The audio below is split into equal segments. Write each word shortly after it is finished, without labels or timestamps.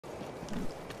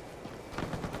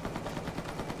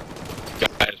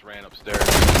upstairs.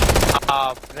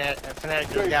 Fanatic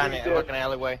just got in that fucking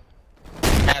alleyway.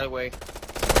 Alleyway.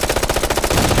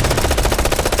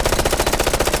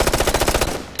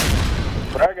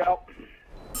 Drag out.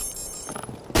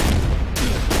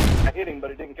 I hit him,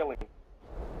 but it didn't kill him.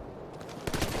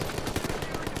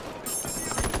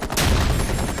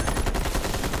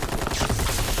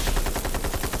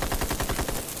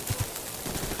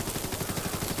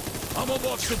 I'm gonna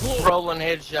watch the floor. Rolling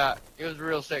headshot. It was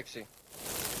real sexy.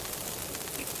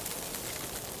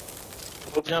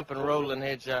 Jumping, rolling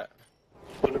headshot.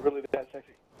 Was it really that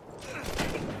sexy?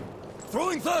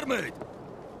 Throwing thermite.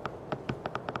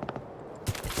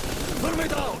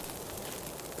 Thermite out.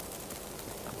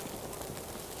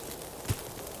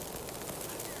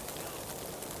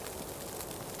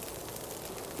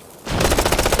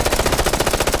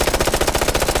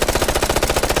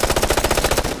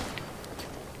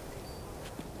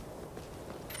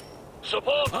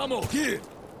 Support ammo here.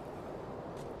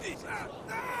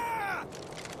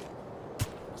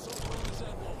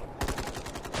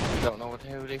 Don't know what the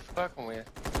hell they fucking with.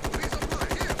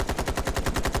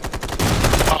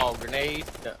 Oh, grenade.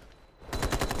 No.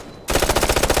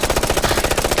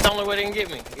 It's the only way they can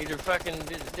get me. Either fucking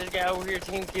this guy over here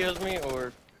team kills me,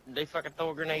 or they fucking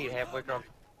throw a grenade halfway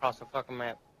across the fucking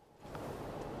map.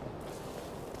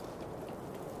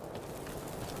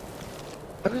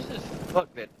 Who is this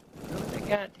fuck that? That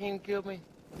guy team killed me?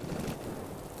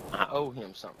 I owe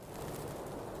him something.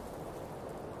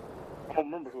 I don't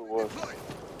remember who it was.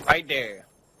 Right there.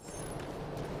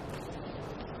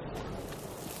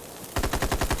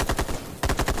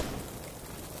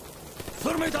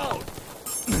 Thermite out.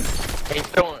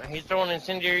 He's throwing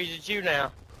incendiaries at you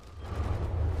now.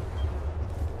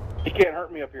 He can't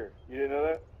hurt me up here. You didn't know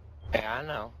that? Yeah, I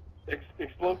know.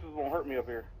 Explosives won't hurt me up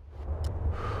here.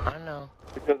 I know.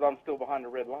 Because I'm still behind the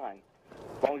red line.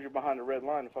 As long as you're behind the red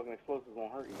line, the fucking explosives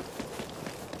won't hurt you.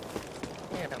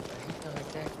 Yeah, but he's not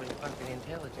exactly fucking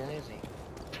intelligent, is he?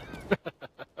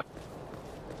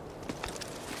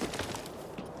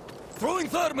 Throwing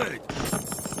thermite.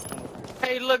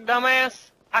 Hey, look, dumbass.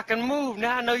 I can move.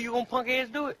 Now I know you gonna punk ass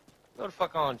do it. Go the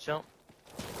fuck on, chump.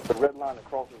 The red line that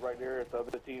crosses right there is the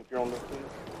other team if you're on this team.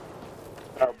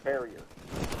 Our barrier.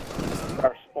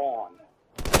 Our spawn.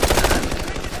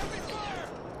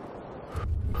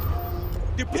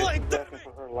 Deploying She's asking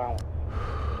for her allowance.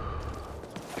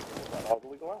 All the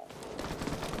legal allowance.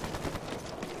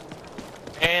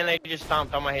 And they just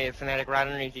stomped on my head, Fanatic, right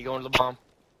underneath you, going to the bomb.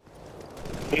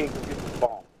 He ain't gonna get to the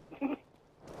bomb.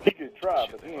 He could try,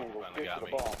 but he ain't gonna get to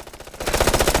the bomb.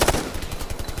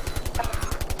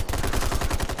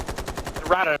 They're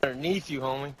right underneath you,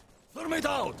 homie. thermite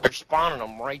out. They're spawning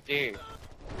them right there.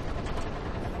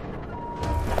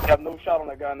 I have no shot on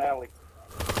that guy in the alley.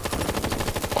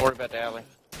 Don't worry about the alley.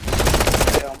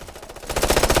 Damn.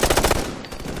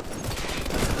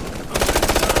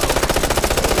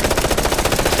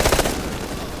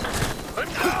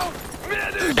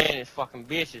 Man, it's fucking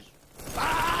bitches.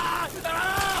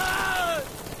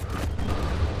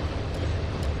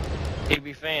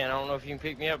 TB fan, I don't know if you can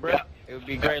pick me up, bro. Yeah. It would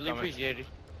be greatly appreciated.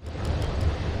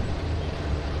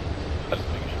 Let's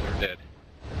make sure they're dead.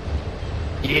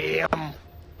 Yeah.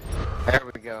 There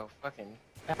we go. Fucking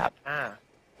about time.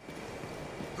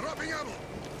 Dropping ammo.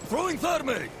 Throwing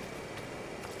thermite.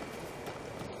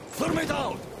 Thermite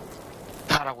out.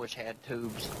 God, I wish I had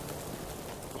tubes.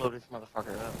 Blow this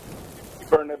motherfucker up. You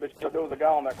burned that bitch. There was a guy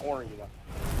on that corner, you know.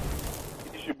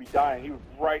 He should be dying. He was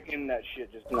right in that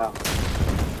shit just now.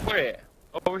 Where at?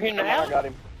 Over here in the I alley? got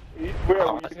him.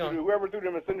 Whoever threw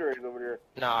them incendiaries over there.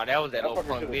 Nah, that was that little fucker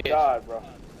punk should've bitch. died, bro.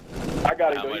 I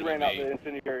got him That though. He might ran have out been the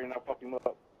incendiary and I fucked him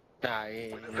up. Nah,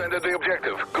 yeah. Defended the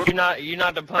objective. Good You're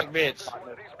not the punk bitch.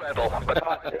 battle, but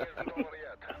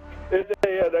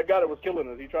Yeah, that guy that was killing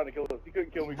us. He tried to kill us. He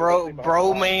couldn't kill me.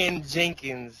 Bro, man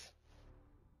Jenkins.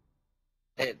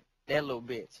 That little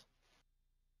bitch.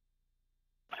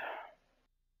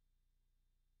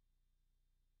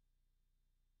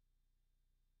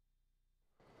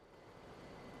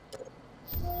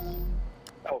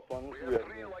 That was fun. we have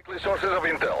three likely sources of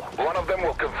intel. One of them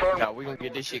will confirm. No, we gonna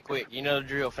get this shit quick. You know the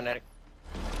drill, Fanatic.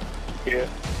 Yeah,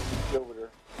 he's over there.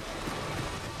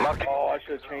 Marking. Oh, I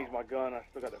should have changed my gun. I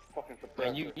still got that fucking suppressor.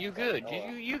 Man, you good.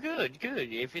 You good.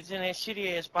 If it's in that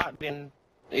shitty ass spot, then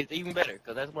it's even better,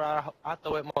 cause that's where I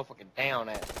throw that motherfucker down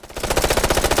at.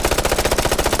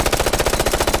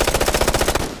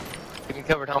 Get me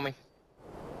covered, homie.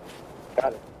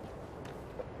 Got it.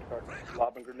 Start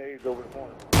lobbing grenades over the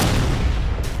corner.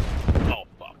 Oh,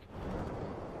 fuck.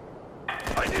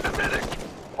 I need a medic.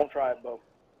 Don't try it, Bo.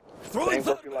 Throwing Ain't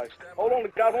worth your life. Hold on, the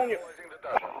guy's on you.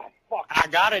 Ah, fuck. I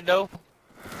got it though.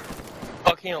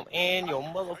 him and your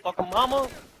motherfucking mama.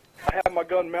 I had my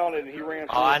gun mounted and he ran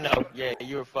through. Oh, I know. Yeah,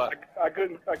 you were fucked. I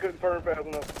couldn't turn fast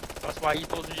enough. That's why you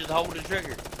supposed to just hold the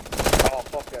trigger. Oh,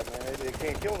 fuck that, man. They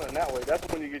can't kill nothing that way. That's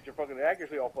when you get your fucking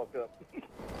accuracy all fucked up.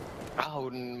 I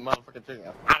holding motherfucking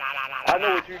trigger. I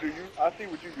know what you do. I see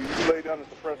what you do. You lay down the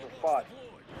suppressor spot.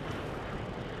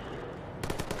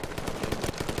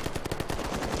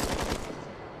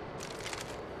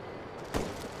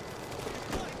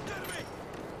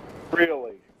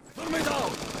 Really? Put me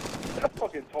down! That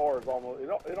fucking tar is almost,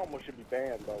 it almost should be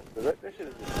banned, though. That shit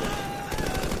is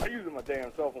just, I use it my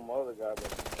damn self on my other guy,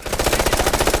 but.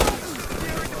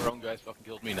 Our own guys fucking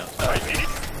killed me now.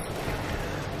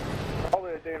 All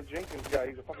that damn Jenkins guy,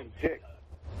 he's a fucking dick.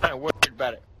 I ain't worried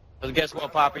about it. Cause guess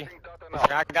what, Poppy?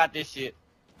 I got this shit.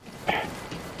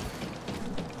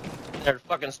 There's a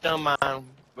fucking stun mine.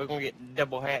 We're gonna get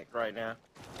double hacked right now.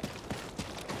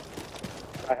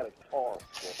 I had a tar.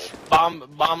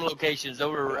 Bomb locations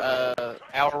over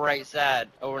our right side,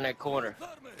 over in that corner.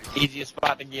 Easiest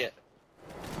spot to get.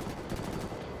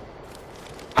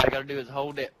 All you gotta do is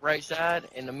hold that right side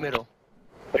in the middle.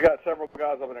 They got several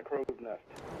guys up in a crow's nest.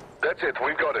 That's it,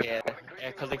 we've got it.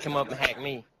 Yeah, cause they come up and hack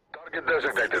me. Target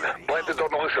designated. Plant the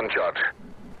demolition charge.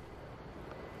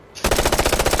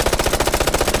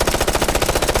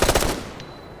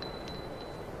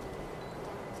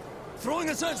 Throwing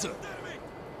a sensor!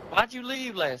 Why'd you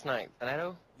leave last night,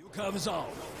 Fernando? You comes out.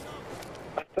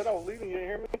 I said I was leaving, you didn't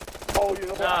hear me? Oh, you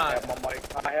know what? Nah.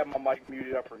 I have my mic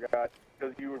muted, I forgot.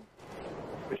 Because you were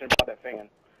bitching about that fan.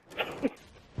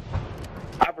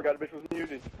 I forgot the bitch was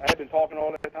muted. I had been talking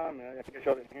all that time, and I guess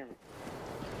y'all didn't hear me.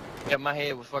 Yeah, my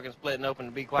head was fucking splitting open,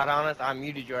 to be quite honest. I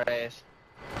muted your ass.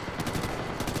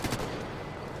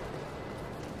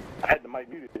 I had the mic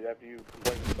muted after you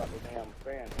complained about the damn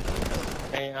fan.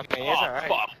 Man, I mean, it's alright.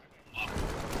 Fuck.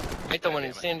 They throwing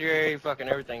incendiary, fucking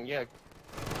everything, yeah.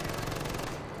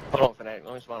 Hold on, Fanatic.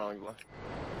 Let me spawn on you, boy.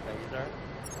 Thank you, sir.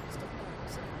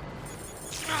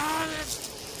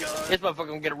 This motherfucker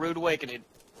gonna get a rude awakening.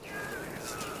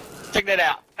 Check that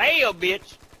out. Damn,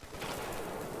 bitch!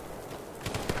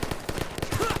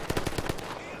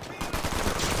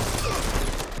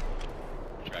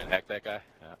 Try and hack that guy?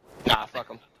 Yeah. Nah, fuck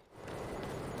him.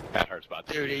 That hurts about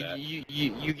to do Dude, that.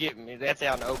 you get me. That's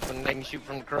out in the open. They can shoot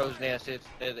from the crow's nest. It's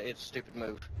a stupid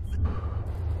move.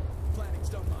 Planning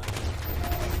stun mine.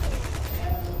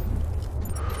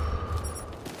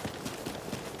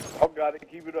 Oh, God,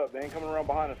 keep it up. They ain't coming around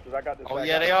behind us, because I got this Oh, back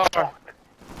yeah, out. they are.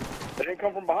 They didn't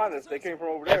come from behind us. They came from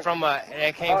over there. They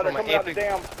came they're from an coming out the epic.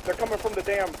 damn, they're coming from the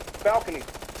damn balcony.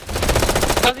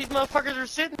 Because these motherfuckers are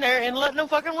sitting there and letting them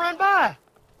fucking run by.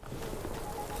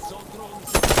 Zone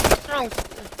drones. What's wrong?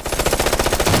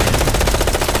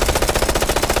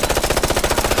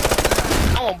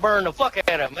 I want to burn the fuck out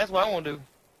of them. That's what I want to do.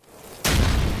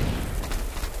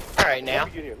 All right, now. Let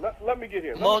me get here. Let me get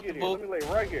here. Multiple- Let me lay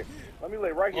right here. Let me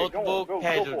lay right here. Go Multiple on. Go for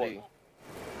casualty. it.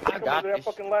 I They come got over that this.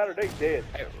 fucking ladder. They dead.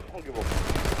 Hey. I don't give a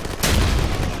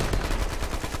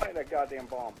Find that goddamn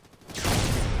bomb.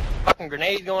 Fucking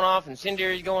grenades going off,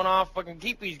 incendiaries going off. Fucking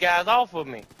keep these guys off of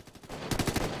me.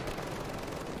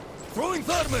 Throwing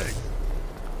thermite!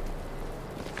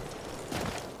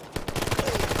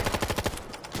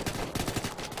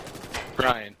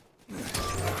 Brian.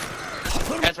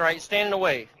 That's right, standing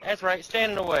away. That's right,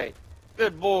 standing away.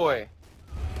 Good boy.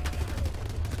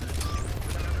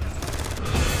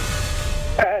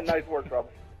 Nice work,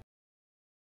 Trouble.